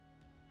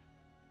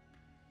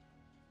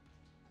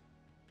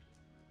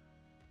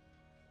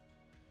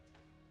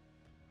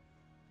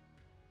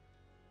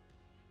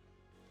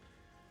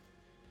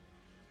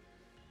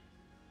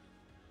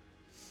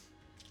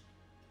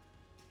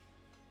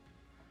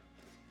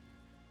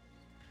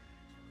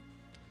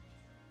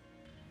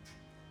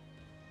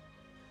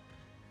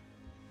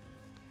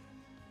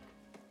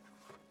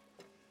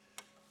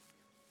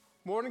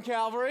Morning,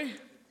 Calvary.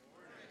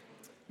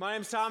 My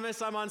name's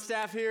Thomas. I'm on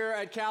staff here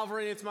at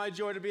Calvary, and it's my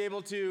joy to be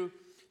able to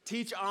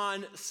teach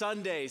on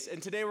Sundays.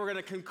 And today we're going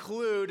to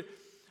conclude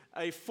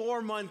a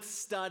 4-month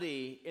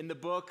study in the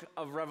book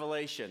of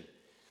Revelation.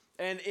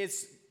 And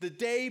it's the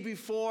day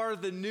before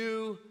the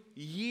new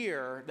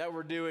year that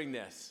we're doing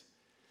this.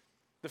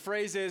 The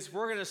phrase is,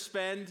 we're going to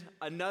spend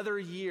another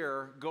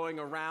year going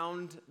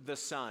around the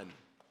sun.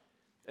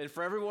 And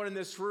for everyone in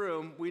this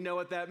room, we know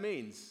what that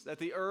means, that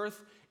the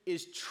earth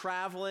is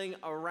traveling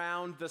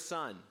around the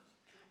sun.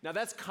 Now,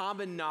 that's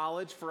common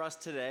knowledge for us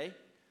today,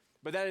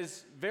 but that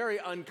is very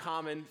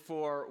uncommon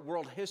for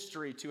world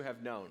history to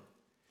have known.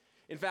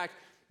 In fact,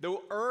 the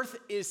earth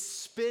is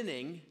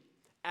spinning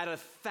at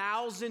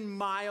 1,000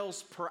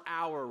 miles per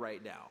hour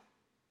right now.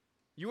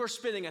 You are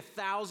spinning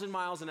 1,000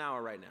 miles an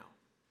hour right now.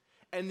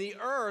 And the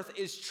earth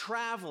is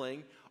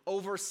traveling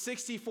over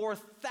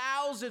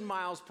 64,000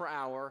 miles per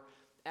hour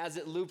as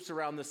it loops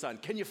around the sun.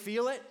 Can you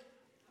feel it?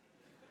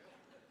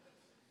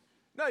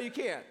 No, you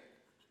can't.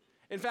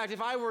 In fact,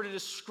 if I were to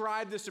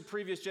describe this to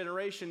previous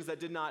generations that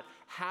did not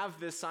have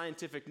this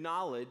scientific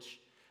knowledge,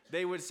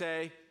 they would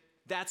say,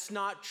 that's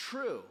not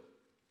true.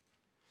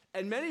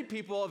 And many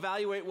people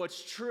evaluate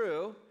what's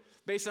true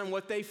based on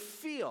what they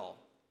feel,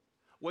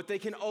 what they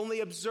can only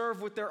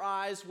observe with their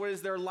eyes, what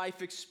is their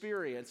life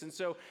experience. And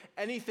so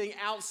anything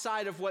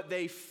outside of what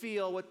they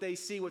feel, what they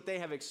see, what they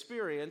have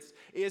experienced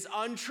is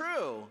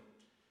untrue.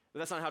 But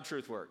that's not how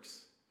truth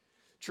works.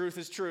 Truth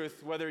is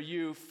truth, whether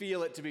you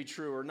feel it to be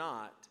true or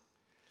not.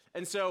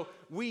 And so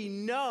we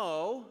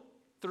know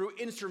through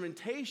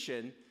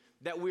instrumentation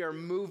that we are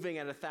moving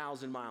at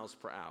 1,000 miles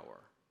per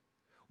hour.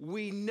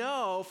 We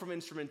know from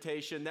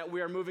instrumentation that we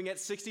are moving at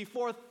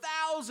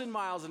 64,000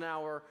 miles an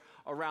hour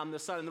around the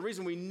sun. And the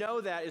reason we know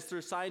that is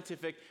through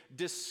scientific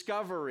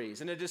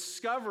discoveries. And a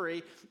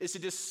discovery is to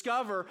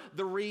discover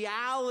the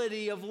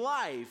reality of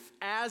life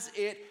as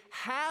it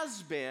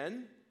has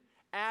been,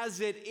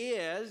 as it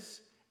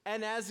is,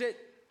 and as it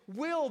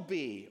will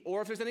be,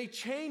 or if there's any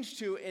change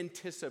to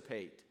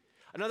anticipate.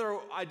 Another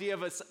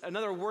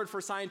word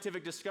for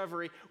scientific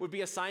discovery would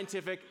be a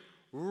scientific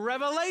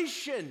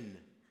revelation.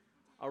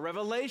 A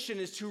revelation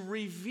is to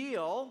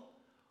reveal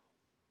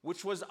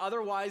which was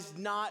otherwise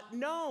not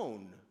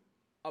known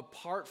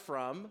apart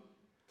from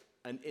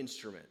an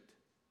instrument.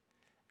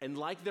 And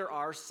like there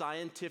are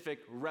scientific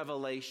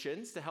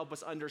revelations to help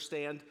us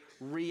understand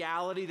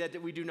reality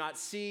that we do not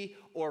see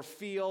or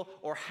feel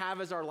or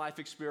have as our life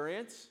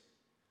experience,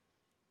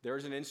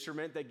 there's an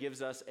instrument that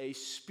gives us a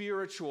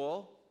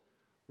spiritual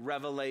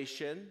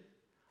revelation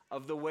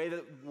of the way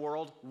the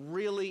world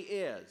really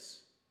is,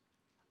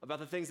 about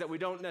the things that we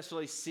don't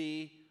necessarily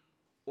see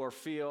or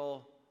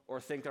feel or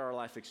think are our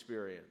life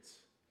experience.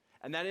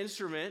 And that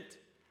instrument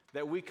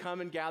that we come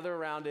and gather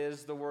around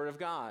is the Word of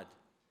God.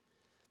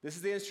 This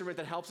is the instrument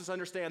that helps us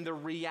understand the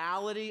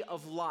reality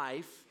of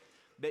life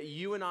that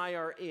you and I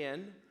are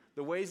in,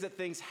 the ways that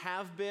things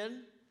have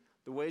been,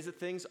 the ways that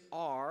things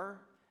are,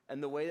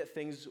 and the way that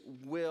things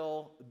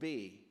will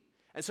be.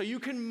 And so you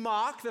can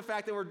mock the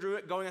fact that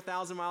we're going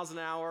 1,000 miles an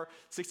hour,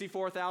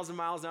 64,000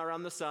 miles an hour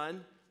around the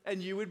sun,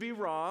 and you would be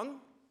wrong.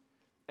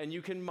 And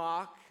you can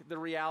mock the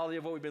reality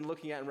of what we've been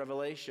looking at in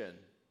Revelation.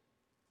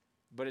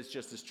 But it's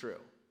just as true.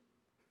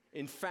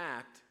 In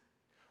fact,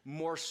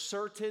 more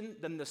certain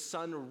than the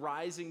sun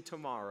rising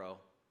tomorrow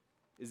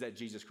is that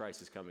Jesus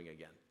Christ is coming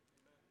again.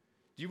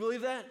 Do you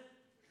believe that?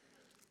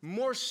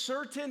 More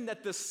certain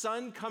that the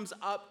sun comes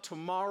up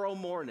tomorrow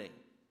morning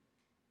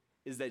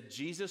is that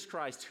Jesus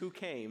Christ, who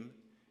came,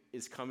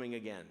 is coming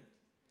again.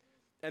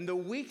 And the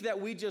week that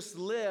we just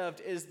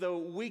lived is the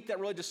week that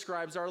really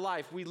describes our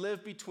life. We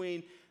live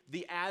between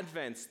the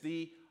advents,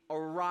 the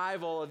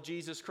arrival of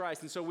Jesus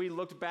Christ. And so we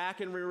looked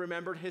back and we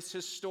remembered his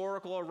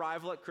historical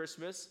arrival at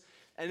Christmas.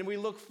 And we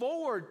look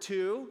forward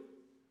to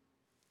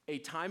a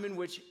time in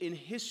which in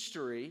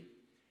history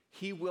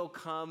he will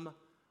come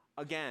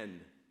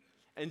again.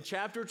 And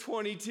chapter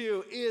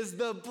 22 is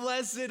the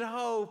blessed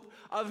hope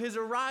of his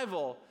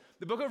arrival.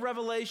 The book of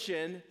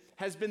Revelation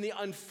has been the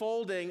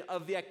unfolding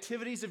of the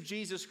activities of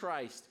Jesus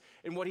Christ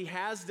and what he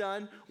has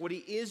done, what he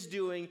is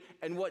doing,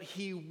 and what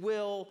he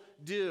will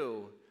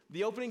do.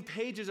 The opening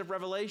pages of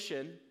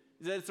Revelation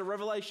is that it's a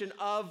revelation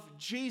of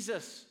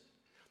Jesus.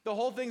 The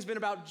whole thing's been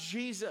about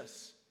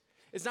Jesus.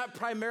 It's not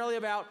primarily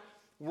about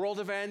world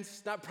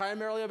events, not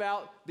primarily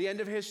about the end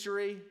of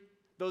history,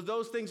 though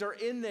those things are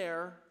in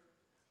there.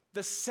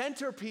 The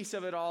centerpiece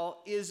of it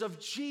all is of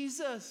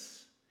Jesus.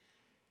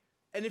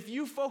 And if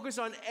you focus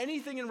on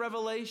anything in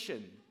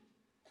Revelation,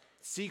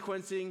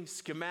 sequencing,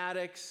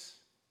 schematics,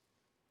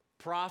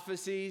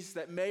 prophecies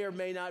that may or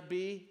may not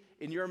be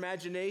in your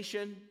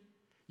imagination,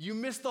 you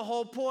miss the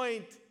whole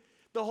point.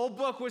 The whole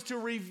book was to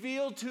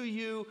reveal to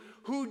you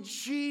who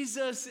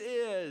Jesus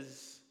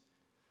is,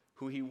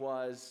 who he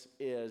was,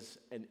 is,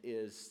 and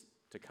is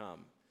to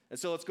come. And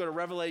so let's go to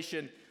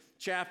Revelation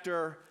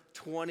chapter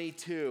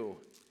 22.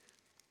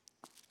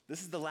 This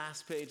is the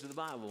last page of the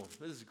Bible.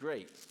 This is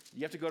great.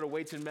 You have to go to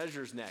Weights and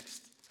Measures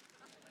next.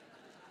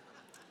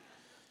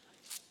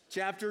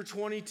 Chapter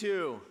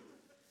 22.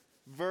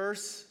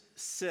 verse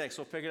 6.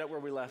 We'll pick it up where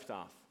we left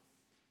off.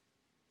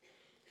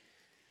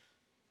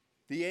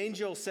 The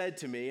angel said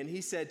to me, and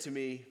he said to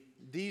me,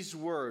 these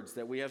words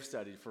that we have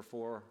studied for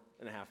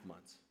 4.5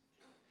 months.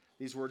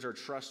 These words are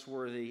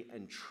trustworthy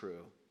and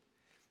true.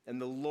 And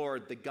the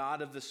Lord, the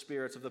God of the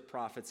spirits of the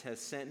prophets,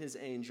 has sent his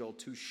angel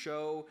to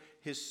show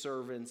his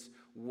servants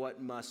what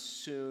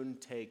must soon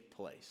take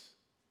place.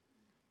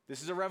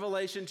 This is a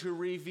revelation to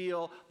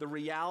reveal the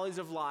realities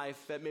of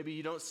life that maybe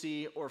you don't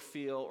see or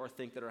feel or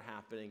think that are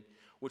happening,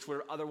 which would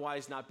have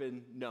otherwise not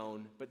been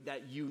known, but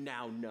that you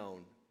now know.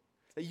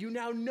 That you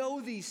now know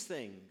these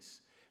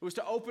things. It was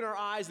to open our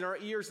eyes and our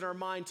ears and our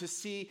mind to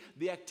see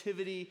the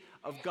activity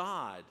of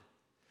God.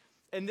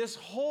 And this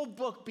whole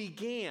book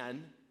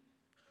began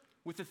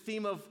with the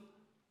theme of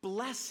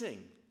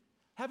blessing.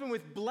 Happened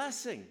with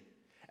blessing.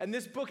 And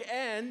this book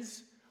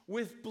ends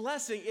with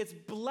blessing. It's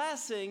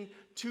blessing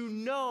to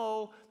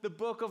know the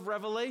book of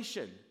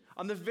Revelation.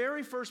 On the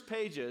very first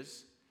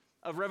pages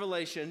of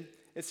Revelation,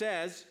 it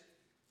says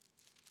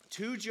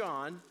to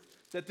John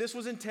that this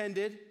was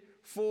intended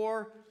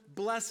for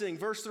blessing.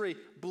 Verse 3,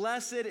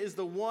 blessed is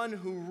the one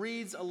who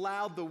reads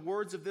aloud the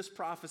words of this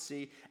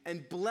prophecy,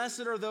 and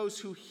blessed are those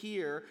who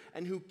hear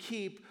and who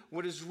keep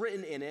what is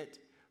written in it,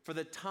 for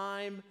the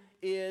time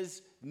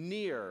is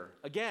near.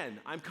 Again,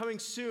 I'm coming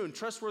soon.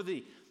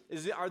 Trustworthy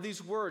are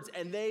these words,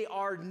 and they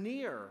are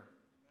near.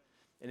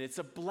 And it's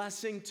a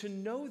blessing to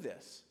know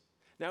this.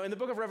 Now, in the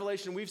book of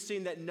Revelation, we've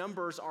seen that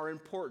numbers are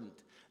important.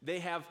 They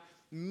have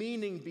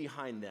meaning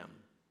behind them.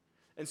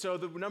 And so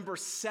the number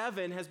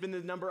 7 has been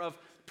the number of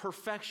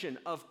perfection,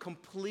 of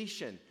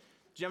completion.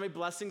 Do you know how many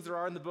blessings there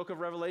are in the book of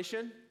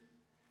Revelation?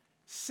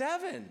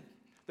 7.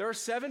 There are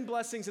 7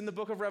 blessings in the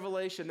book of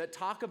Revelation that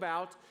talk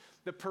about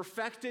the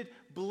perfected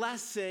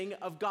blessing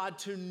of God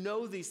to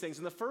know these things.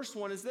 And the first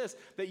one is this,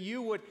 that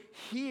you would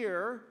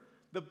hear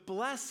the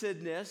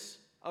blessedness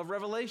of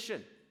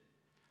Revelation.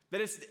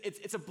 That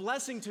it's a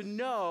blessing to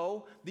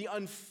know the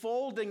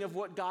unfolding of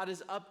what God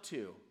is up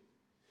to.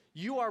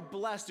 You are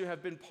blessed to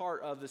have been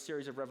part of the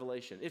series of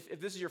Revelation. If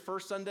this is your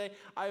first Sunday,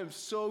 I am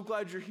so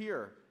glad you're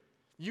here.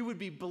 You would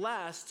be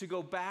blessed to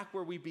go back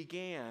where we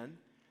began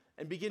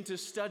and begin to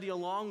study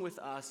along with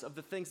us of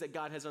the things that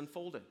God has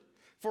unfolded.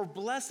 For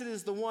blessed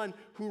is the one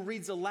who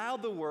reads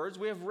aloud the words.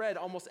 We have read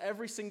almost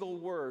every single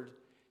word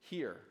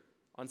here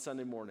on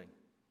Sunday morning.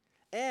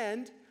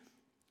 And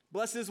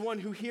blessed is one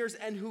who hears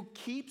and who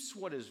keeps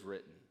what is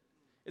written.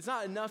 It's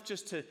not enough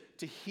just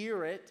to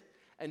hear it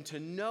and to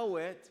know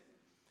it,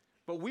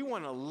 but we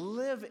want to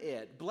live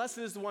it. Blessed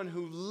is the one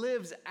who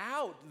lives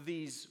out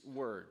these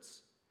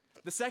words.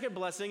 The second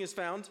blessing is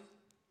found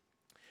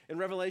in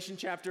Revelation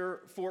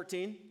chapter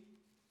 14.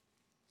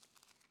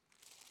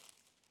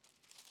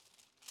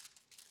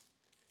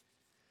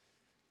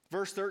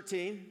 Verse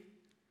 13,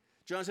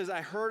 John says,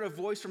 I heard a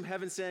voice from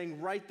heaven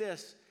saying, write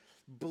this,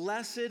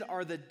 blessed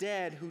are the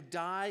dead who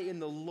die in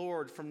the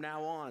Lord from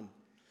now on.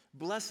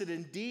 Blessed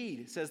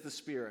indeed, says the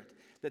Spirit,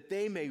 that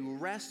they may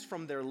rest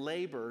from their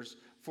labors,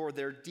 for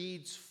their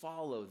deeds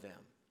follow them.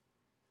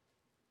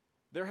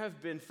 There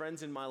have been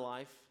friends in my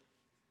life,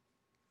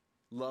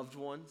 loved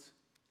ones,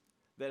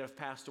 that have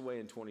passed away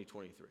in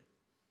 2023.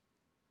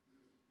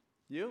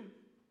 You?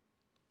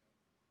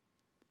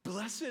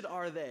 Blessed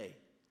are they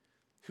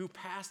who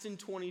passed in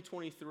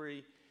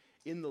 2023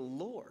 in the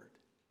Lord.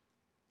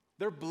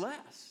 They're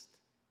blessed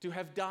to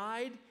have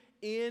died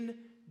in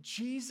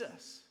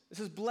Jesus. It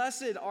says,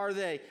 blessed are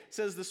they,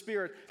 says the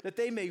Spirit, that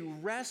they may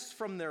rest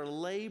from their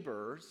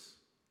labors.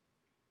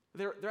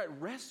 They're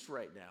at rest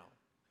right now.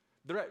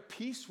 They're at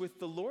peace with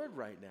the Lord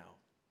right now.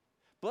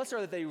 Blessed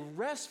are that they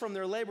rest from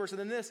their labors, and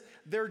then this,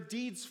 their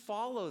deeds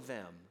follow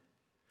them.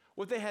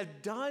 What they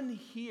have done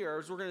here,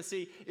 as we're going to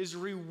see, is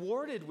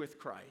rewarded with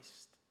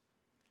Christ.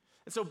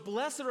 And so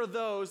blessed are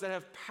those that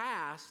have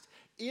passed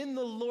in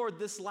the Lord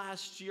this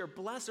last year.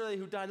 Blessed are they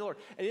who died in the Lord.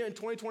 And in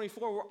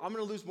 2024, I'm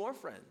going to lose more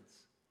friends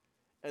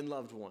and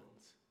loved ones.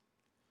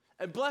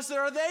 And blessed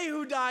are they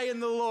who die in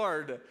the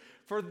Lord,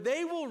 for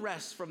they will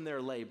rest from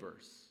their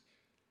labors,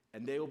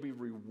 and they will be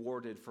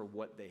rewarded for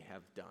what they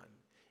have done.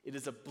 It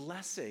is a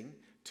blessing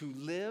to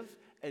live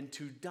and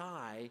to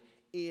die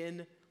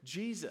in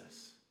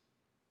Jesus.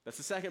 That's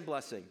the second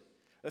blessing.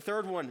 The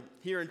third one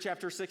here in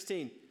chapter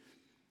 16,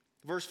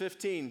 verse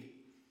 15,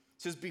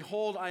 says,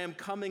 behold, I am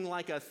coming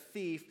like a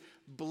thief.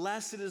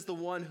 Blessed is the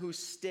one who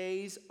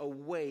stays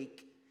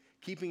awake,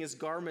 keeping his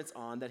garments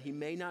on, that he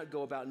may not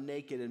go about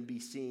naked and be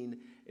seen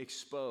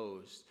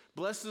exposed.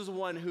 Blessed is the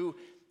one who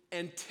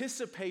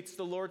anticipates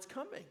the Lord's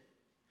coming,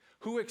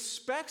 who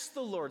expects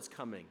the Lord's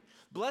coming.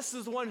 Blessed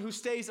is the one who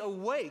stays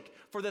awake,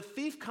 for the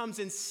thief comes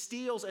and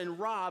steals and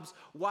robs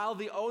while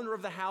the owner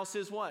of the house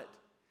is what?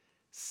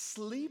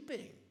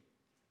 Sleeping.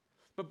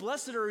 But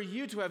blessed are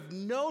you to have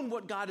known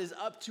what God is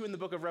up to in the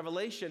book of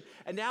Revelation,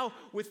 and now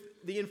with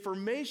the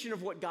information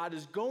of what God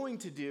is going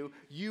to do,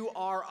 you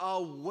are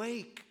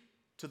awake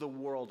to the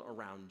world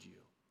around you.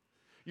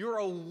 You're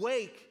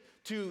awake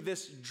to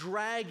this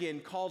dragon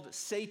called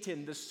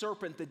Satan, the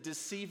serpent, the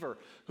deceiver,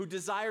 who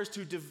desires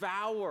to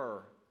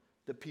devour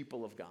the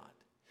people of God.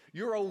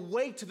 You're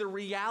awake to the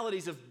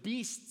realities of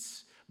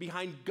beasts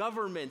behind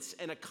governments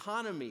and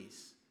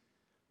economies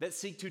that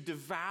seek to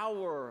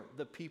devour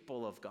the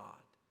people of God.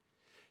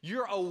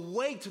 You're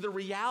awake to the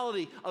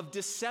reality of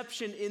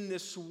deception in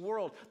this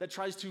world that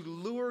tries to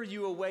lure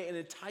you away and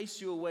entice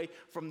you away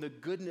from the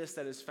goodness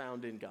that is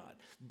found in God.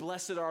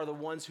 Blessed are the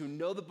ones who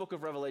know the book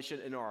of Revelation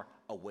and are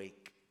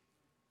awake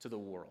to the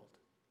world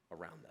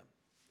around them.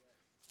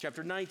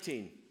 Chapter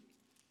 19,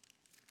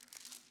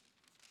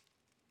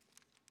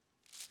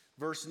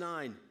 verse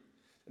 9.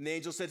 And the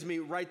angel said to me,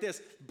 write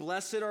this,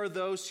 blessed are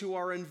those who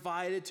are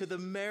invited to the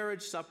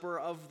marriage supper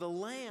of the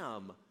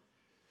Lamb.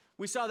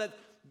 We saw that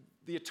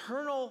the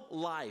eternal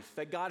life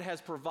that God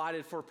has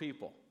provided for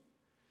people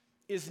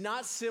is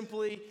not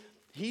simply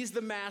he's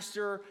the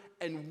master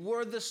and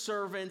we're the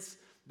servants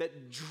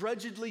that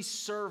drudgedly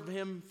serve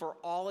him for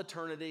all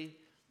eternity,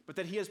 but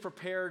that he has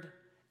prepared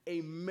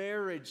a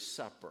marriage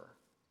supper.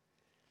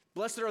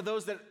 Blessed are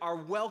those that are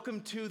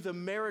welcome to the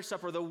marriage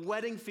supper, the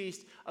wedding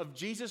feast of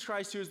Jesus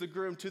Christ, who is the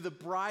groom, to the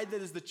bride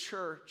that is the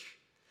church,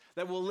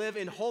 that will live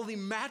in holy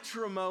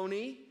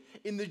matrimony,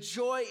 in the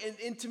joy and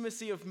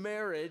intimacy of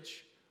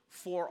marriage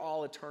for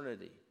all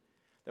eternity.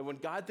 That when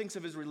God thinks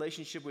of his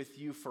relationship with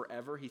you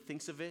forever, he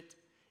thinks of it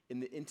in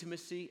the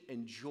intimacy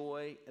and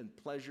joy and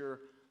pleasure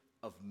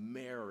of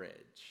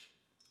marriage.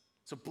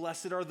 So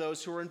blessed are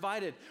those who are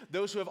invited,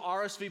 those who have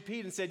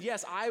RSVP'd and said,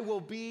 yes, I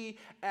will be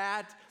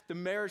at the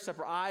marriage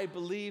supper. I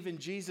believe in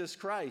Jesus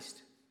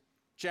Christ.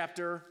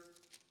 Chapter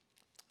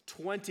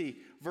 20,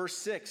 verse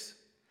 6.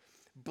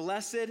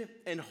 Blessed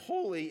and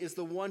holy is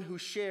the one who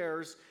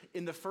shares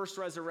in the first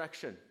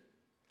resurrection.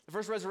 The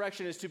first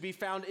resurrection is to be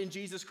found in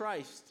Jesus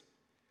Christ.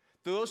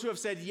 Those who have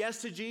said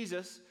yes to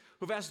Jesus,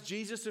 who have asked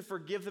Jesus to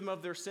forgive them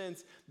of their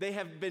sins, they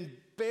have been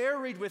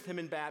buried with him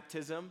in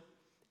baptism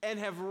and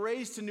have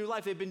raised to new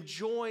life. They've been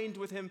joined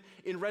with him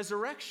in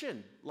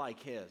resurrection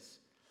like his.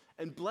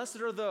 And blessed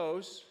are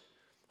those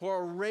who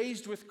are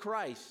raised with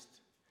Christ,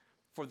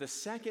 for the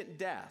second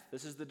death,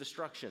 this is the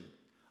destruction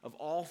of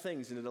all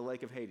things into the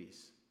lake of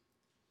Hades,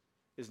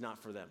 is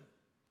not for them.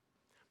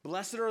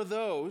 Blessed are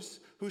those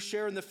who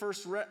share in the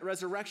first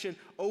resurrection.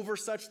 Over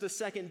such the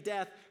second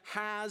death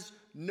has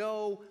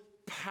no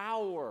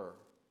power,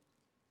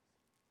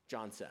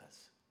 John says.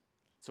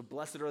 So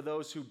blessed are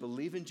those who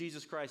believe in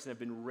Jesus Christ and have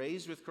been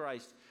raised with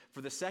Christ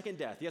for the second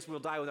death. Yes, we'll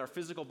die with our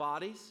physical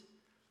bodies,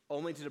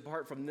 only to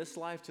depart from this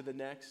life to the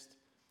next,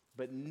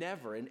 but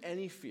never in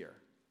any fear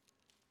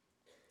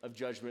of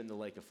judgment in the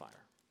lake of fire.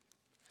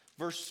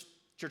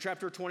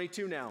 Chapter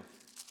 22 now.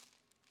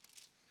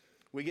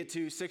 We get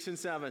to 6 and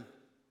 7.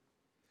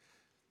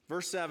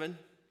 Verse 7,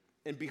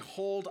 and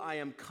behold, I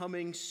am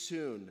coming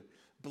soon.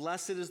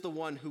 Blessed is the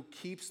one who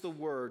keeps the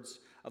words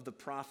of the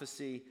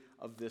prophecy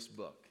of this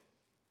book.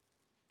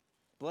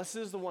 Blessed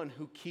is the one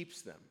who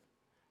keeps them.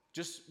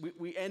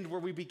 We end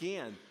where we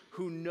began.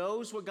 Who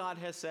knows what God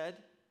has said,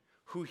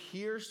 who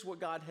hears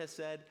what God has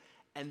said,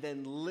 and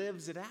then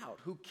lives it out.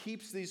 Who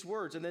keeps these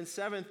words. And then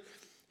 7th,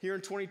 here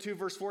in 22,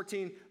 verse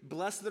 14,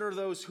 blessed are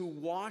those who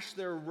wash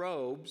their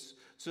robes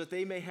so that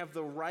they may have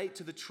the right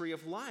to the tree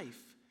of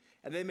life,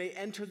 and they may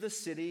enter the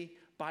city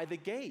by the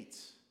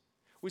gates.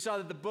 We saw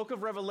that the book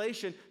of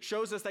Revelation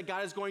shows us that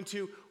God is going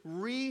to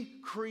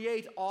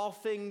recreate all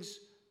things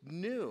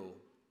new.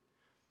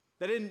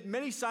 That in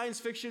many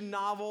science fiction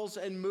novels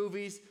and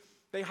movies,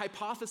 they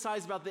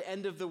hypothesize about the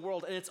end of the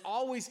world, and it's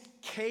always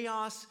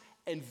chaos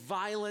and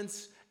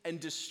violence and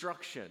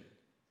destruction.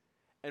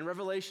 And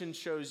Revelation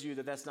shows you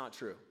that that's not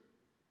true.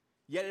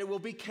 Yet it will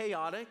be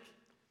chaotic,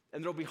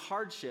 and there will be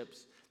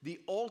hardships. The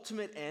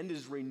ultimate end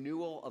is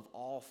renewal of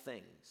all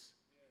things.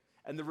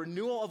 And the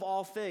renewal of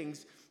all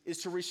things is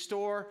to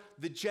restore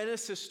the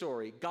Genesis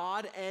story,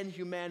 God and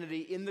humanity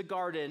in the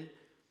garden.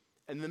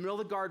 And in the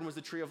middle of the garden was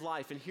the tree of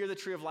life. And here the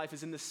tree of life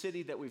is in the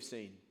city that we've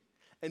seen.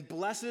 And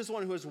blessed is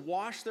one who has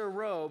washed their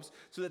robes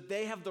so that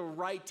they have the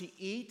right to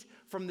eat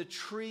from the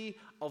tree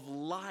of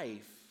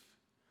life,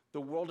 the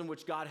world in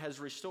which God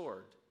has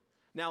restored.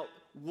 Now,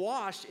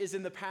 washed is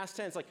in the past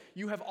tense. Like,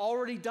 you have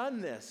already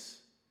done this.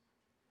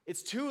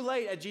 It's too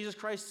late at Jesus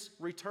Christ's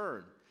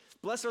return.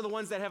 Blessed are the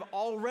ones that have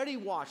already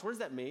washed. What does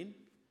that mean?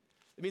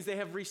 It means they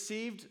have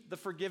received the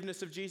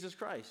forgiveness of Jesus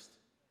Christ.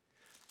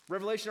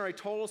 Revelation already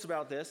told us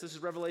about this. This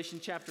is Revelation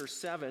chapter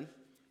 7.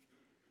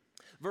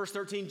 Verse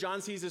 13,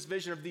 John sees this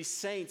vision of these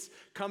saints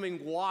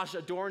coming washed,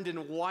 adorned in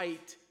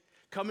white,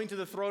 coming to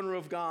the throne room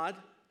of God.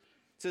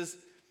 It says,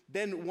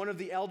 then one of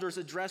the elders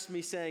addressed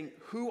me saying,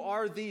 who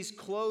are these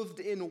clothed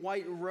in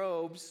white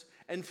robes,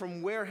 and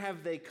from where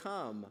have they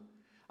come?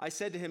 I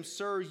said to him,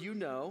 sir, you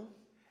know.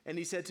 And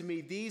he said to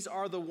me, these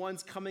are the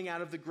ones coming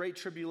out of the great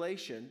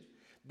tribulation.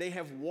 They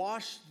have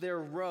washed their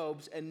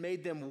robes and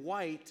made them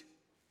white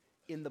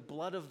in the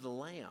blood of the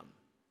Lamb.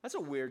 That's a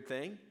weird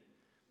thing.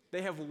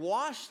 They have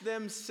washed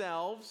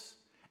themselves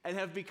and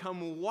have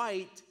become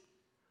white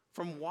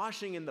from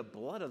washing in the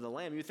blood of the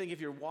Lamb. You think if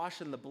you're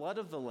washed in the blood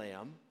of the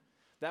Lamb,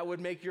 that would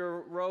make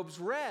your robes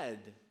red.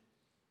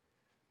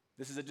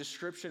 This is a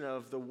description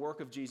of the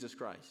work of Jesus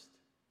Christ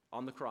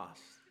on the cross.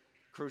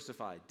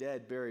 crucified,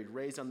 dead, buried,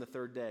 raised on the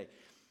third day.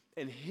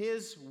 And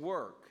his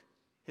work,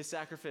 his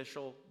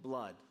sacrificial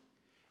blood,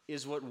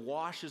 is what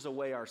washes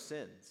away our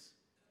sins.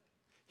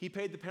 He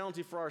paid the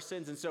penalty for our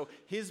sins, and so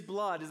his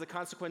blood is the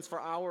consequence for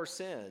our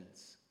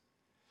sins.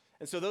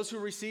 And so those who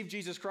receive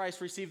Jesus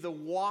Christ receive the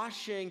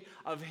washing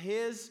of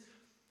his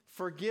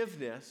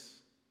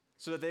forgiveness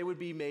so that they would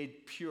be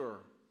made pure,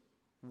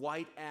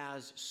 white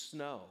as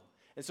snow.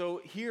 And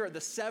so here, the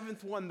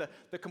seventh one,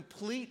 the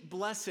complete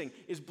blessing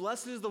is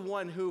blessed is the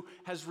one who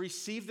has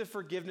received the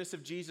forgiveness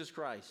of Jesus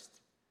Christ,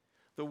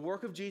 the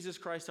work of Jesus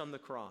Christ on the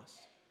cross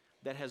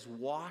that has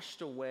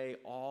washed away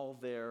all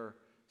their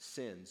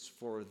sins,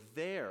 for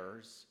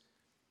theirs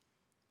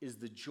is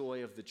the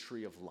joy of the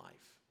tree of life.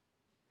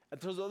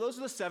 And so those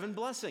are the seven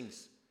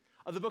blessings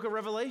of the book of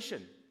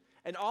Revelation.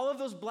 And all of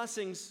those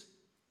blessings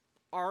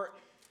are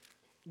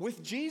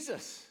with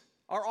Jesus,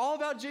 are all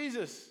about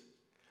Jesus,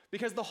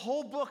 because the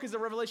whole book is a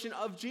revelation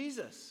of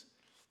Jesus.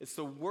 It's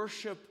the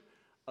worship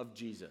of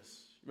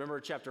Jesus. Remember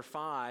chapter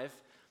 5,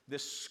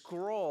 this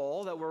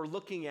scroll that we're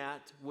looking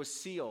at was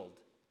sealed.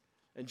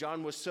 And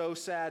John was so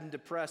sad and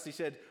depressed. He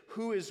said,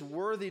 "Who is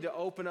worthy to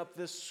open up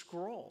this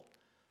scroll,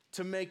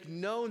 to make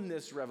known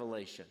this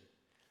revelation?"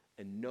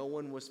 And no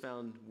one was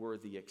found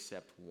worthy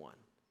except one,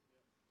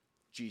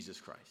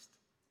 Jesus Christ.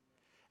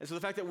 And so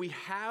the fact that we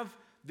have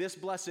this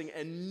blessing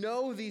and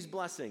know these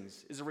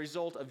blessings is a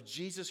result of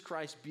Jesus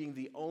Christ being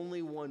the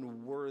only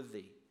one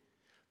worthy,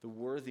 the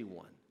worthy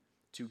one,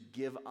 to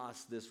give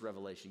us this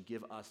revelation,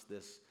 give us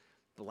this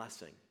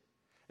blessing.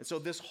 And so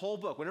this whole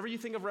book, whenever you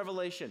think of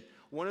Revelation,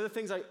 one of the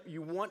things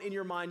you want in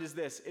your mind is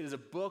this: it is a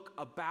book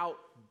about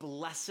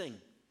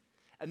blessing.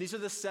 And these are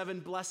the seven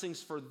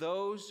blessings for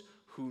those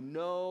who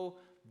know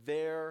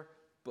their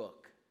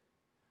book.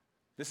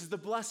 This is the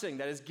blessing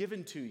that is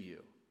given to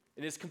you.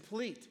 It is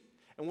complete.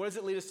 And what does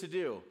it lead us to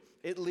do?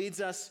 It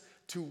leads us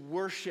to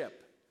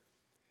worship.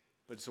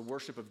 But it's a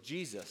worship of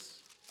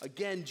Jesus.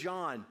 Again,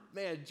 John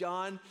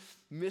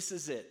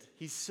misses it.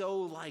 He's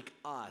so like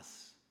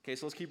us. Okay,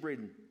 so let's keep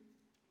reading.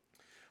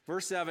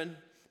 Verse 7,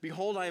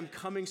 "Behold, I am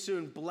coming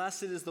soon.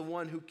 Blessed is the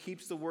one who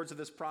keeps the words of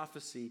this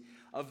prophecy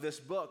of this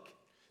book."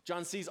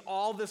 John sees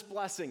all this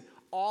blessing,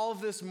 all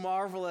this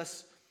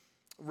marvelous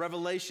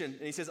revelation.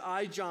 And he says,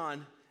 "I,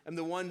 John, am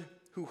the one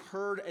who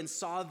heard and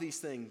saw these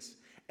things.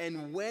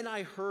 And when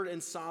I heard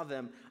and saw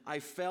them, I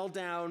fell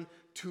down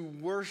to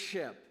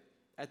worship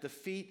at the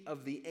feet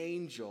of the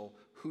angel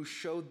who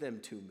showed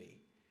them to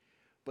me.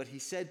 But he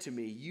said to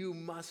me, 'You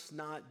must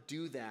not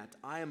do that.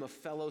 I am a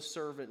fellow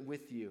servant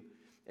with you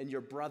and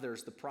your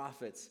brothers, the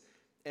prophets,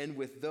 and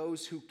with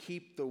those who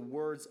keep the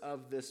words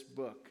of this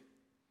book.'"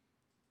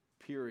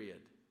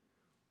 Period.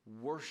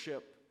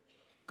 Worship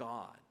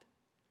God.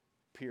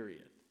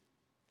 Period.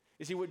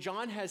 You see, what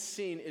John has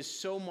seen is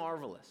so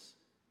marvelous.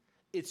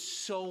 It's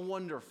so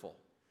wonderful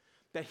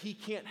that he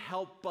can't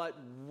help but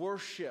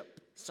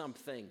worship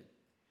something.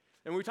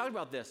 And we talked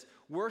about this.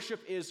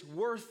 Worship is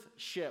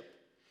worthship.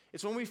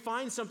 It's when we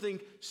find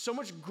something so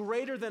much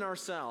greater than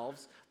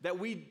ourselves that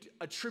we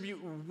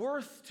attribute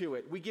worth to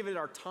it. We give it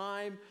our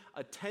time,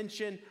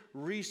 attention,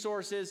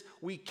 resources.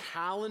 We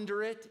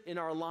calendar it in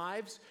our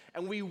lives,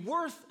 and we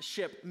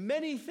worship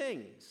many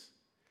things.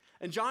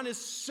 And John is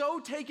so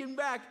taken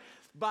back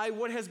by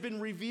what has been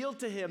revealed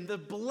to him, the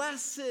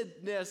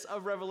blessedness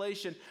of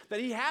revelation, that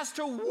he has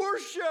to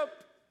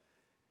worship.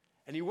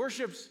 And he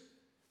worships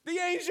the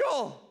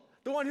angel,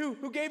 the one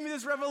who gave me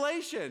this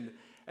revelation.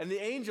 And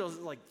the angel's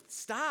like,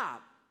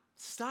 stop.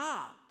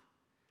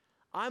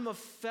 I'm a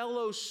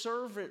fellow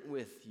servant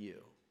with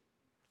you.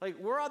 Like,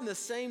 we're on the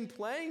same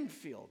playing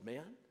field,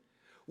 man.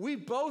 We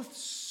both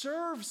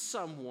serve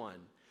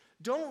someone.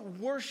 Don't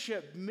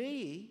worship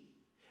me.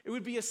 It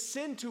would be a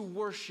sin to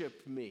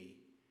worship me.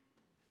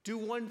 Do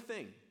one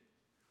thing.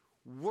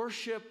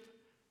 Worship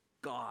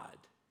God.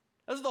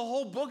 That's what the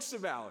whole book's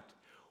about.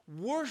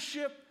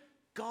 Worship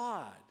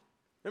God.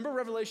 Remember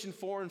Revelation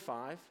 4 and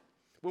 5?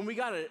 When we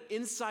got an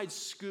inside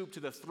scoop to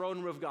the throne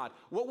room of God,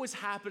 what was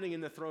happening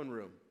in the throne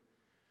room?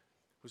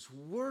 It was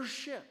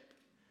worship.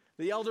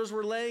 The elders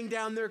were laying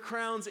down their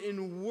crowns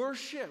in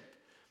worship.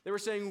 They were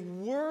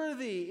saying,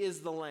 "Worthy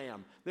is the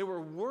Lamb." They were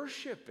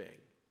worshiping.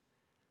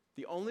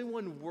 The only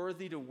one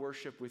worthy to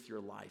worship with your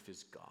life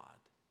is God.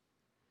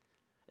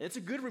 And it's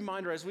a good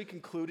reminder as we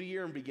conclude a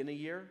year and begin a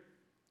year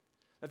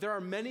that there are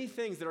many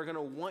things that are going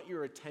to want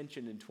your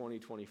attention in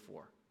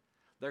 2024.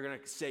 They're going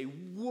to say,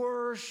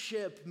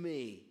 "Worship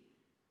me.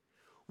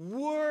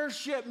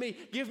 Worship me.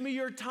 Give me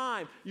your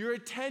time, your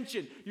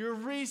attention, your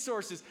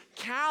resources.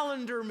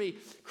 Calendar me.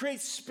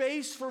 Create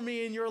space for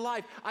me in your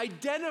life.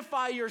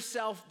 Identify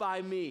yourself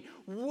by me.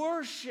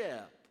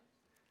 Worship."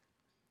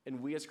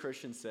 And we as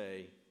Christians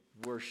say,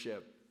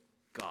 "Worship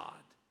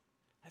God."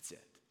 That's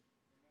it.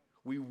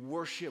 We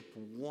worship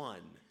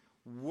one.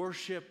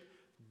 Worship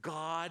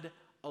God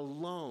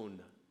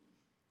alone.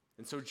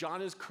 And so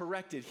John is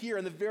corrected here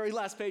in the very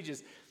last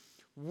pages.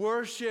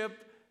 Worship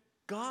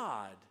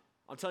God.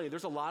 I'm telling you,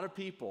 there's a lot of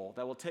people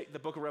that will take the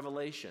book of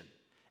Revelation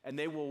and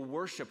they will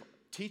worship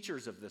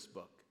teachers of this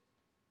book.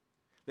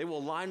 They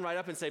will line right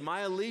up and say,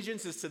 my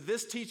allegiance is to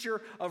this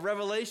teacher of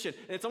Revelation.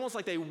 And it's almost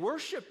like they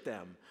worship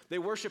them. They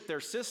worship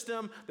their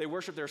system. They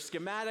worship their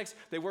schematics.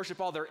 They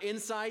worship all their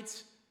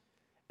insights.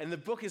 And the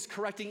book is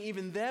correcting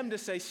even them to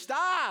say,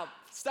 stop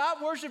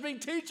worshiping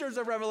teachers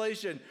of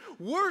Revelation.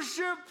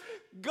 Worship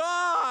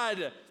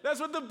God. That's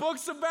what the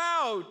book's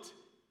about.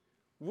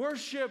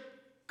 Worship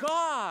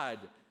God,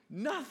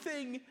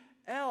 nothing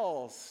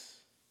else.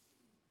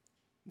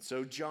 And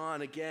so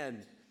John,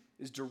 again,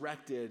 is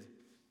directed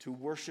to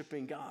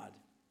worshiping God.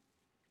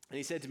 And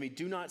he said to me,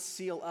 do not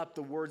seal up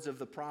the words of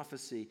the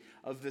prophecy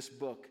of this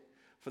book,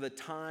 for the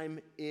time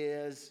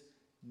is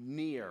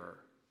near.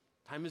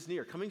 Time is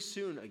near, coming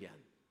soon again.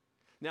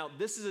 Now,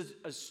 this is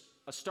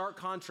a stark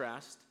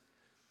contrast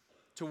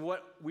to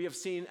what we have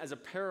seen as a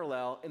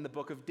parallel in the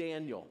book of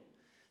Daniel.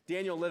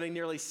 Daniel, living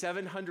nearly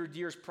 700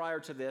 years prior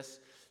to this,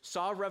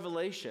 saw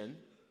Revelation,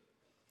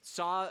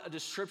 saw a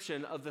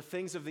description of the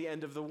things of the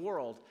end of the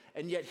world,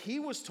 and yet he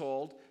was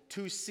told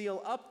to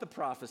seal up the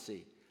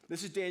prophecy.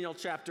 This is Daniel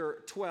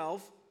chapter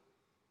 12,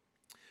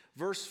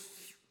 verse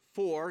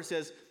 4. It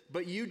says,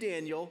 but you,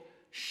 Daniel,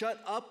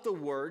 shut up the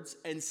words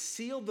and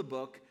seal the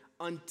book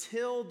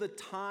until the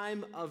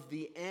time of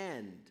the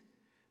end.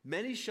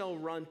 Many shall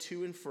run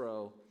to and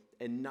fro,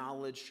 and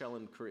knowledge shall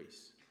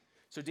increase.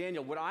 So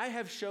Daniel, what I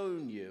have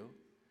shown you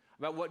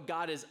about what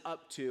God is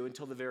up to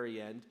until the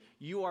very end,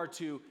 you are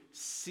to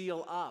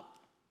seal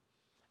up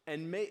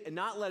and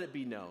not let it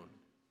be known.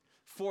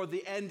 For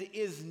the end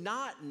is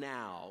not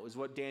now, is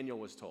what Daniel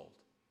was told.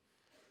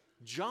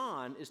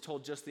 John is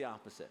told just the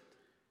opposite.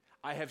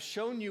 I have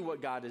shown you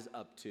what God is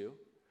up to,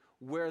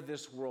 where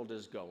this world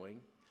is going.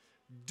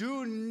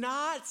 Do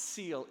not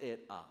seal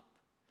it up.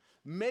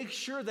 Make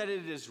sure that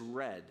it is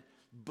read.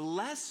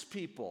 Bless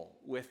people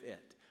with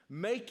it.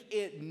 Make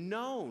it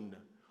known.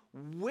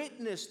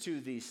 Witness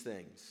to these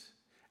things.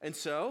 And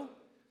so,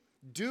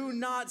 do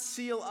not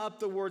seal up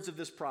the words of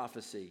this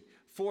prophecy,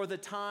 for the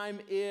time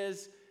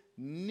is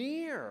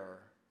near.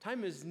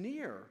 Time is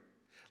near.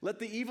 Let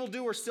the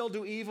evildoer still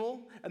do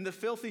evil, and the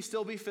filthy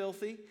still be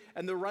filthy,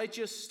 and the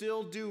righteous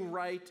still do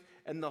right,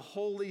 and the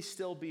holy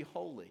still be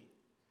holy.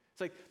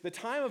 It's like the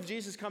time of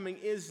Jesus coming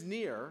is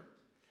near,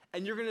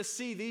 and you're going to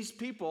see these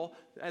people,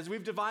 as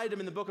we've divided them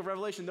in the book of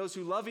Revelation, those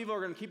who love evil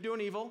are going to keep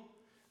doing evil,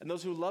 and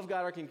those who love God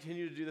are going to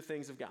continue to do the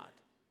things of God.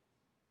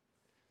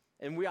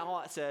 And we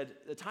all said,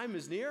 the time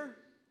is near?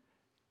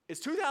 It's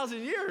 2,000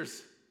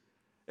 years.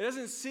 It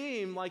doesn't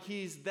seem like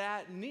he's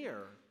that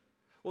near.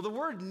 Well, the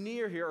word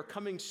near here, or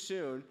coming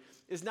soon,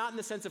 is not in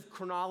the sense of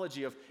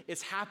chronology of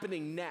it's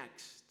happening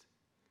next,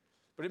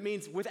 but it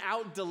means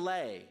without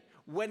delay.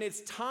 When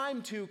it's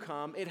time to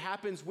come, it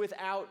happens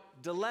without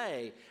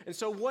delay. And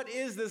so what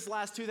is this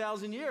last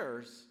 2,000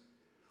 years?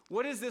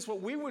 What is this,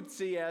 what we would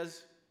see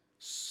as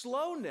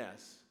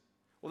slowness?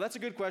 Well, that's a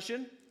good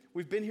question.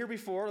 We've been here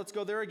before. Let's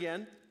go there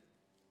again.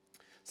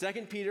 2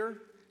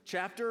 Peter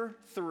chapter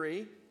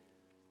 3.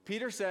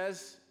 Peter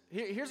says,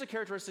 here's a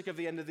characteristic of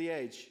the end of the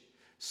age.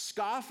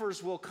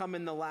 Scoffers will come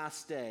in the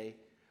last day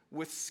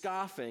with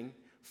scoffing,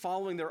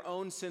 following their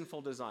own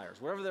sinful desires.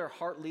 Whatever their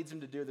heart leads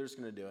them to do, they're just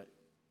going to do it.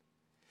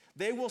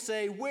 They will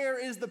say,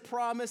 where is the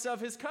promise of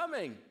his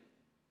coming?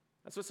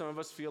 That's what some of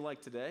us feel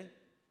like today. It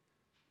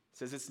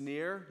says it's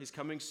near, he's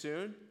coming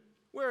soon.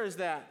 Where is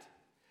that?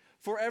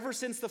 For ever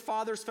since the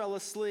fathers fell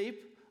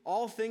asleep,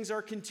 all things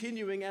are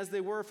continuing as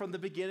they were from the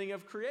beginning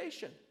of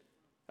creation.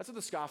 That's what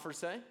the scoffers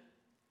say.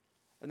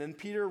 And then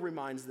Peter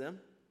reminds them,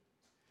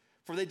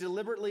 for they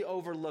deliberately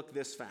overlook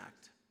this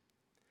fact,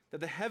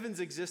 that the heavens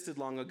existed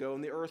long ago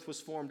and the earth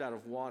was formed out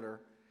of water,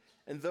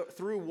 and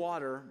through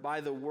water by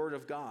the word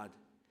of God,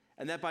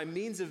 and that by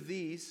means of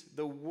these,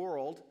 the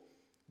world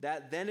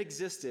that then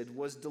existed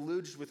was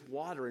deluged with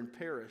water and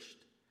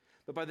perished.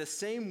 But by the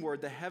same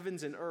word, the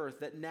heavens and earth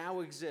that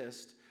now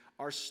exist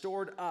are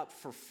stored up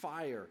for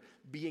fire,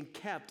 being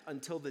kept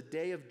until the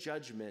day of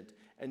judgment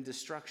and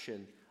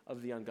destruction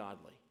of the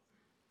ungodly.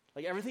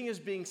 Like everything is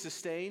being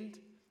sustained,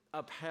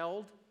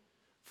 upheld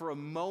for a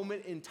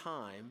moment in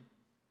time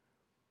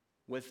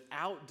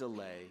without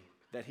delay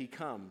that he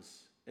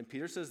comes. And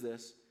Peter says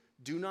this,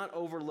 do not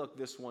overlook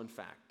this one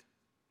fact.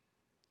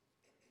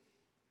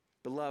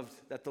 Beloved,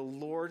 that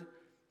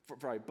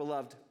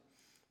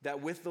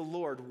with the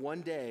Lord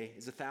 1 day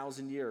is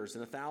 1,000 years,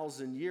 and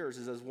 1,000 years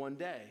is as 1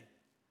 day.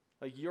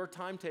 Like your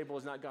timetable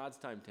is not God's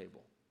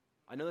timetable.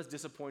 I know that's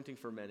disappointing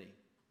for many,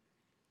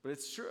 but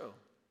it's true.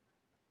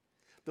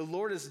 The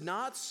Lord is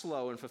not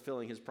slow in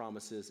fulfilling his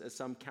promises, as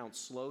some count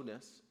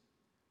slowness.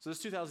 So this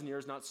 2,000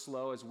 years is not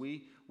slow as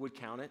we would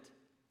count it.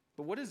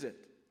 But what is it?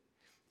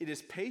 It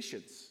is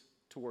patience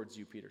towards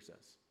you, Peter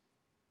says.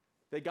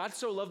 That God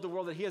so loved the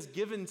world that he has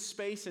given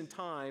space and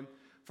time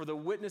for the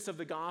witness of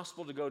the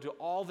gospel to go to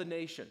all the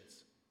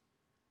nations.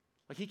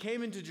 Like he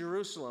came into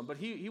Jerusalem, but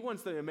he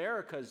wants the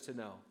Americas to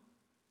know.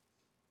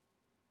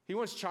 He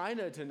wants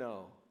China to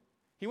know.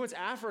 He wants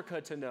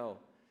Africa to know.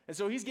 And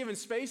so he's given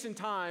space and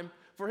time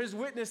for his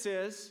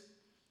witnesses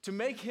to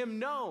make him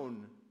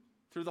known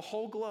through the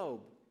whole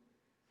globe.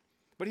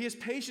 But he is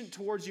patient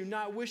towards you,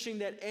 not wishing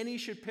that any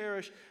should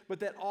perish, but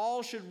that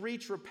all should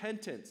reach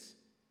repentance.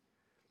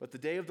 But the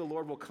day of the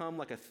Lord will come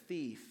like a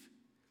thief,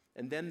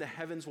 and then the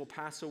heavens will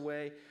pass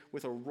away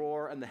with a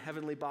roar, and the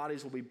heavenly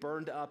bodies will be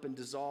burned up and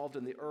dissolved,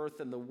 and the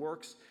earth and the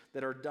works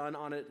that are done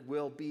on it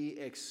will be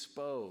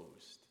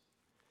exposed.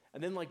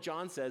 And then, like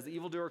John says, the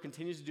evildoer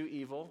continues to do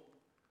evil.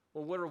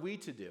 Well, what are we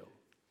to do?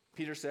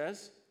 Peter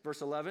says,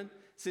 verse 11,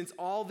 since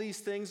all these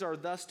things are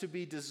thus to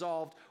be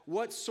dissolved,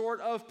 what sort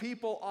of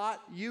people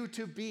ought you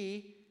to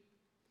be,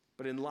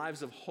 but in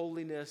lives of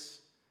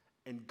holiness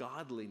and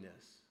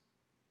godliness?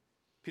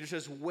 Peter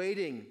says,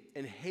 waiting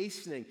and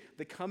hastening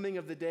the coming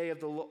of the day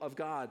of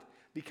God,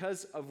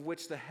 because of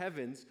which the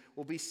heavens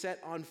will be set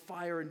on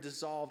fire and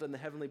dissolved, and the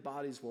heavenly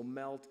bodies will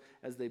melt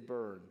as they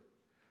burn.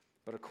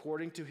 But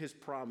according to his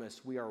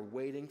promise, we are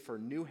waiting for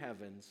new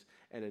heavens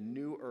and a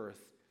new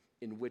earth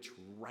in which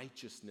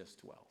righteousness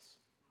dwells.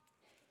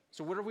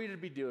 So what are we to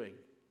be doing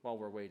while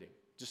we're waiting?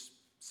 Just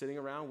sitting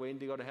around waiting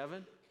to go to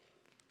heaven?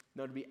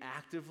 No, to be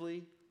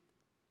actively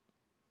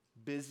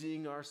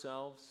busying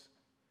ourselves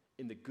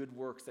in the good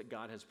works that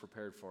God has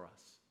prepared for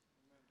us.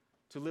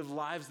 To live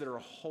lives that are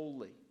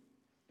holy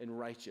and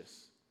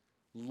righteous,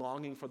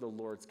 longing for the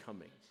Lord's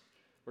coming.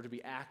 Or to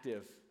be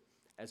active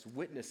as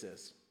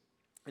witnesses.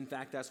 In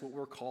fact, that's what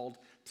we're called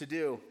to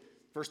do.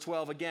 Verse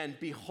 12 again,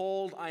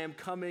 behold, I am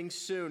coming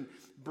soon,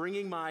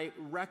 bringing my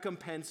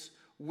recompense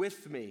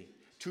with me,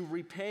 to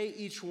repay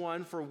each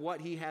one for what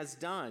he has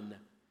done.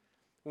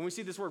 When we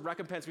see this word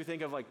recompense, we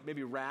think of like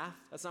maybe wrath.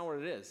 That's not what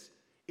it is.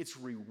 It's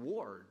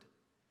reward.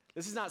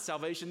 This is not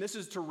salvation. This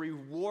is to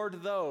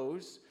reward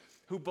those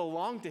who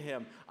belong to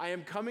him. I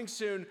am coming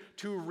soon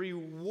to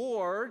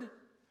reward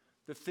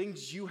the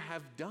things you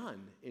have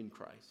done in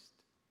Christ.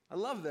 I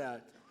love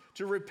that.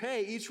 To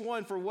repay each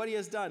one for what he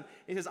has done.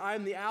 He says, I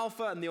am the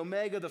Alpha and the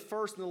Omega, the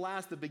first and the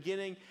last, the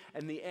beginning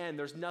and the end.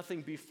 There's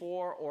nothing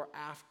before or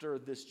after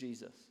this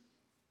Jesus.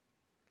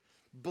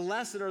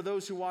 Blessed are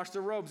those who wash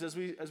their robes, as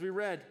we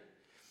read,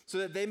 so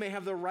that they may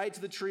have the right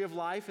to the tree of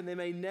life, and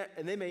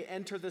they may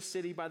enter the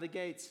city by the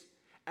gates.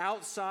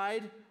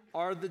 Outside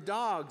are the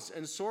dogs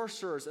and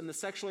sorcerers and the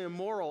sexually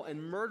immoral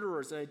and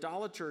murderers and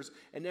idolaters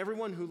and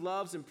everyone who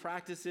loves and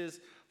practices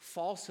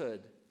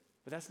falsehood.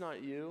 But that's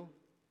not you.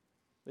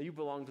 No, you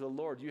belong to the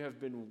Lord. You have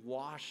been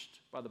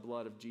washed by the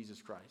blood of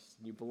Jesus Christ,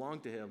 and you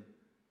belong to him.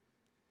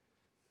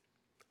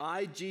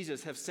 I,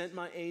 Jesus, have sent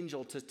my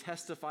angel to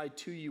testify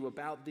to you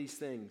about these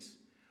things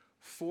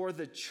for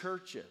the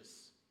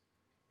churches.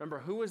 Remember,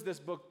 who was this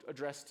book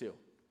addressed to?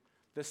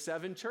 The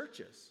 7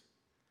 churches.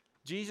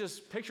 Jesus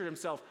pictured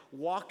himself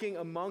walking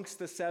amongst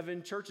the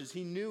 7 churches.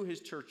 He knew his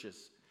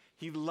churches.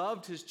 He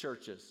loved his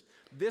churches.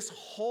 This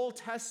whole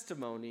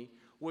testimony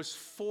was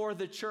for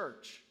the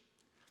church.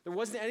 There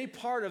wasn't any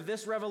part of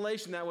this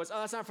revelation that was,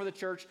 oh, that's not for the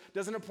church,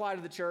 doesn't apply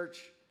to the church.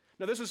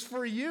 No, this was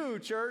for you,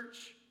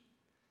 church.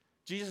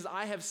 Jesus,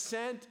 I have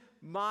sent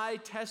my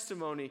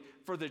testimony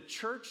for the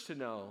church to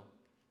know.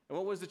 And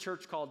what was the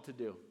church called to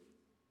do?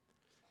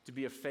 To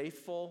be a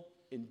faithful,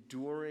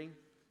 enduring,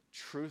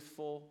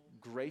 truthful,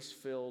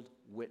 grace-filled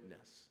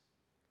witness.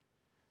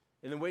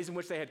 In the ways in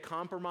which they had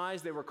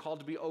compromised, they were called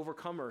to be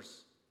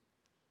overcomers.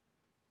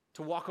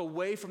 To walk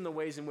away from the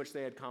ways in which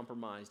they had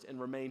compromised and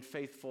remain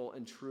faithful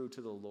and true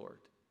to the Lord.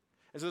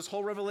 And so this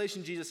whole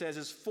revelation, Jesus says,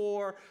 is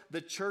for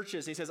the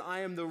churches. He says,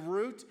 I am the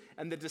root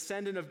and the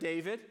descendant of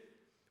David,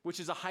 which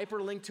is a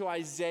hyperlink to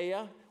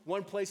Isaiah.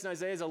 One place in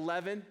Isaiah is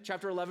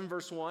chapter 11,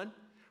 verse 1,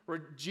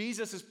 where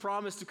Jesus is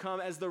promised to come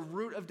as the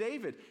root of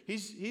David.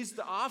 He's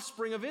the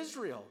offspring of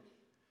Israel,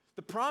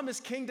 the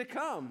promised king to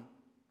come.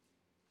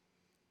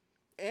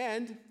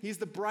 And he's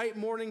the bright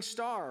morning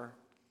star,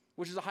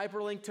 which is a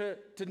hyperlink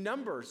to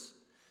Numbers,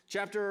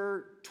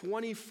 chapter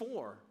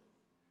 24,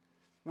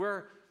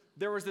 where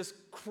there was this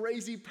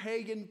crazy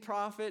pagan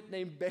prophet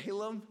named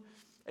Balaam,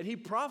 and he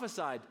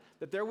prophesied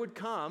that there would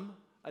come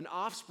an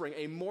offspring,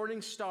 a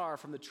morning star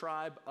from the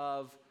tribe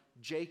of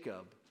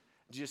Jacob.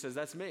 Jesus says,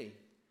 that's me.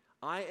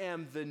 I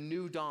am the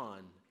new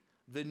dawn,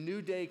 the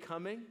new day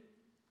coming.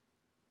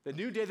 The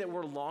new day that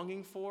we're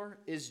longing for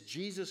is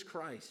Jesus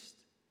Christ.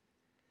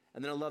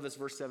 And then I love this,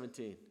 verse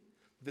 17.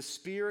 The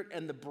Spirit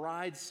and the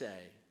bride say,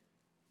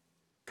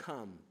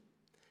 come.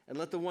 And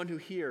let the one who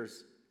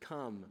hears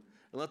come.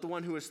 And let the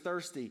one who is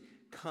thirsty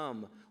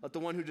come. Let the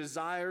one who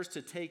desires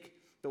to take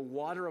the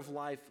water of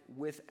life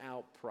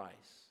without price.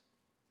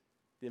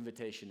 The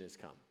invitation is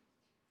come.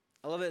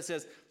 I love that it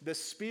says the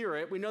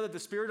Spirit. We know that the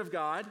Spirit of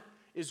God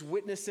is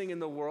witnessing in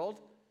the world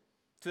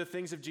to the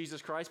things of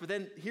Jesus Christ. But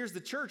then here's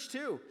the church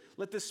too.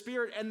 Let the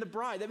Spirit and the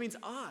bride. That means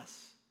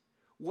us.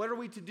 What are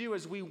we to do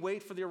as we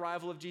wait for the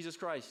arrival of Jesus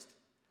Christ?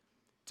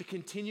 To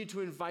continue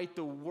to invite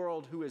the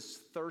world who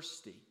is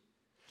thirsty.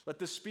 Let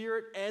the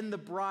Spirit and the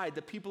bride,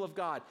 the people of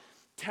God,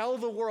 tell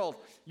the world,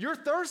 you're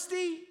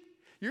thirsty?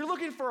 You're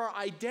looking for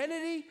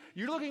identity?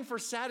 You're looking for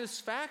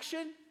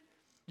satisfaction?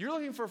 You're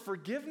looking for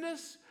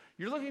forgiveness?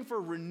 You're looking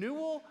for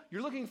renewal?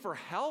 You're looking for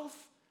health?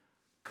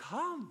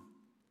 Come.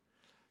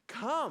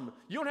 Come.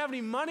 You don't have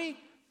any money?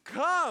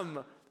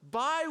 Come.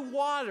 buy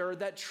water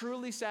that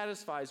truly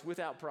satisfies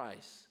without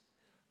price,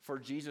 for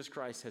Jesus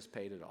Christ has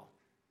paid it all.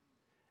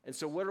 And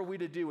so what are we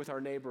to do with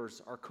our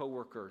neighbors, our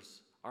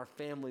coworkers, our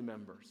family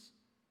members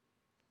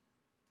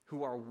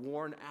who are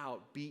worn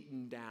out,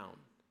 beaten down,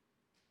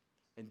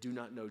 and do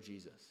not know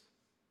Jesus?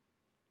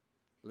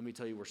 Let me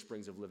tell you where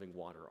springs of living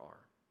water are.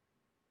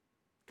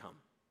 Come.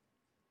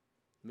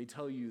 Let me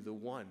tell you the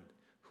one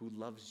who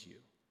loves you,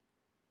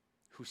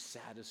 who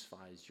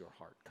satisfies your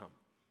heart. Come.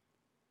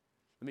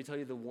 Let me tell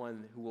you the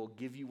one who will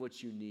give you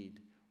what you need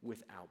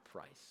without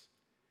price.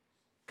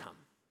 Come.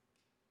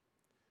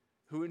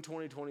 Who in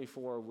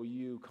 2024 will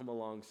you come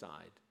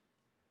alongside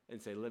and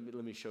say, let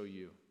me show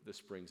you the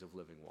springs of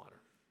living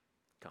water?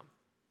 Come.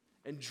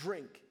 And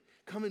drink.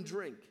 Come and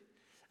drink.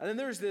 And then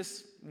there's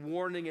this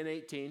warning in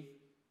 18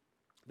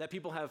 that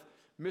people have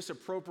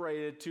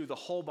misappropriated to the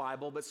whole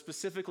Bible, but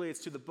specifically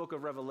it's to the book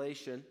of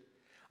Revelation.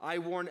 I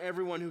warn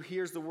everyone who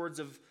hears the words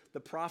of the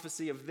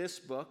prophecy of this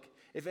book.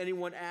 If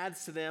anyone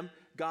adds to them,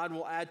 God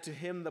will add to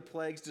him the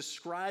plagues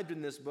described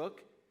in this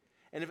book.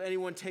 And if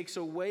anyone takes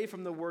away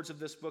from the words of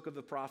this book of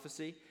the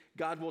prophecy,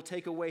 God will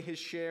take away his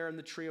share in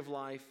the tree of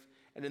life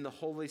and in the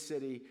holy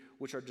city,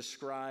 which are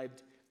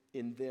described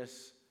in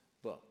this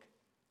book.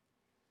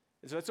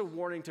 And so that's a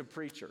warning to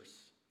preachers.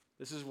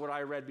 This is what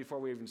I read before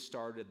we even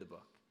started the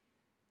book,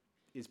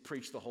 is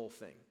preach the whole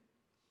thing.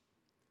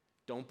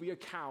 Don't be a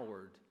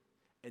coward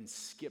and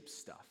skip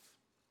stuff.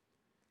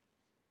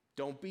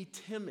 Don't be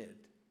timid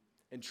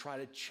and try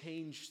to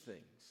change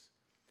things.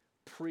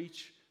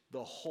 Preach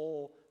the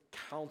whole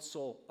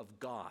counsel of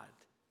God.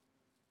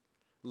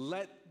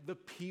 Let the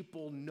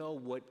people know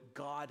what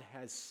God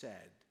has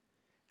said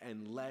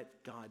and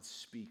let God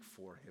speak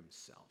for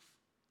himself.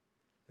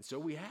 And so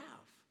we have.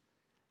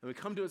 And we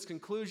come to its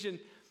conclusion,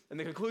 and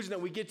the conclusion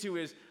that we get to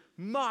is,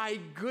 my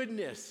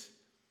goodness,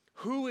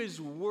 who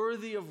is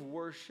worthy of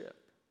worship?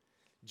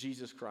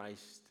 Jesus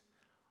Christ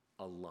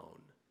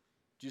alone.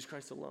 Jesus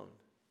Christ alone.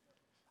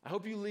 I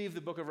hope you leave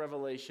the book of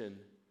Revelation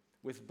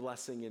with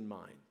blessing in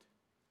mind.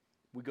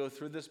 We go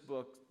through this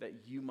book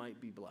that you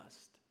might be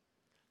blessed,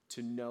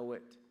 to know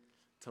it,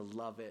 to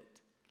love it,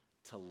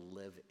 to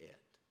live it.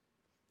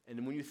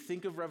 And when you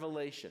think of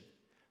Revelation,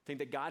 think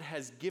that God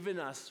has given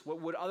us what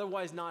would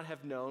otherwise not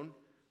have known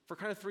for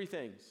kind of three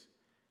things.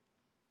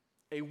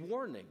 A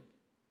warning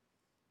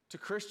to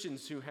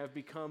Christians who have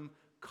become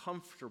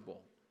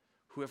comfortable,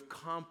 who have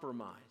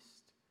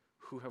compromised,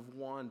 who have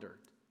wandered,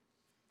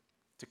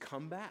 to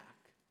come back.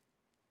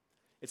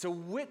 It's a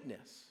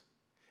witness.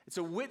 It's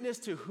a witness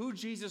to who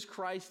Jesus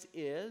Christ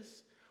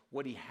is,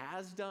 what he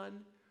has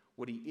done,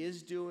 what he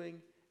is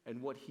doing,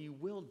 and what he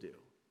will do.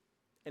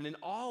 And in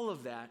all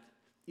of that,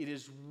 it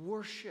is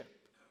worship.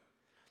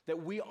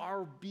 That we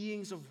are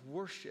beings of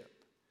worship,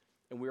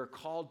 and we are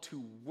called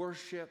to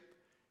worship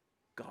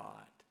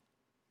God.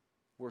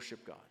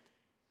 Worship God.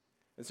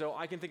 And so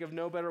I can think of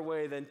no better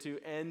way than to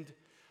end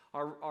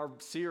our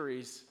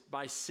series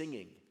by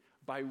singing,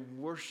 by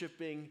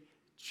worshiping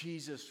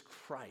Jesus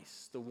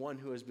Christ, the one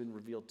who has been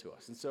revealed to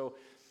us. And so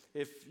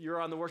if you're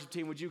on the worship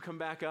team, would you come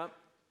back up?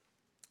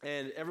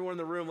 And everyone in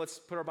the room, let's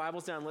put our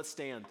Bibles down, let's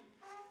stand.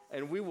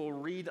 And we will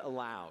read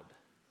aloud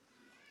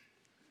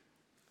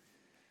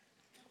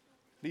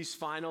these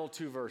final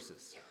two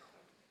verses.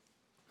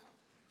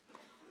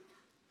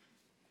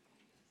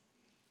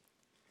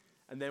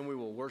 And then we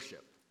will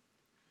worship.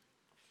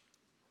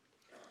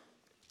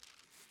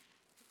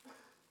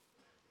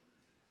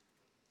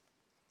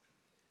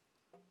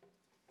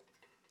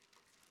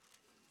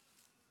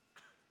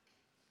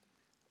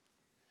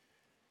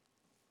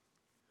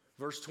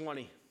 Verse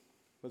 20,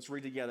 let's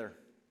read together.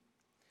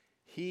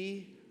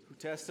 He who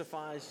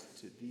testifies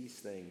to these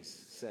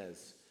things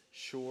says,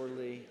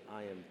 surely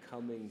I am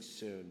coming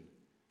soon.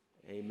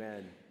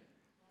 Amen.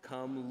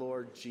 Come,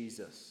 Lord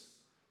Jesus.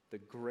 The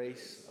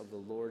grace of the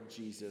Lord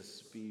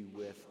Jesus be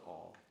with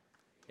all.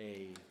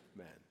 Amen.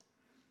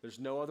 There's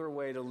no other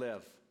way to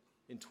live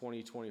in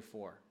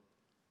 2024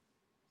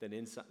 than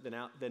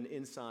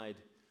inside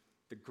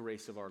the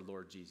grace of our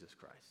Lord Jesus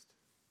Christ.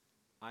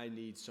 I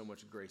need so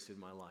much grace in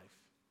my life.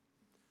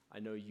 I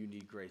know you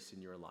need grace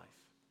in your life.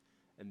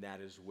 And that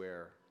is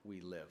where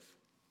we live,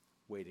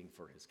 waiting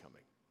for his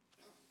coming.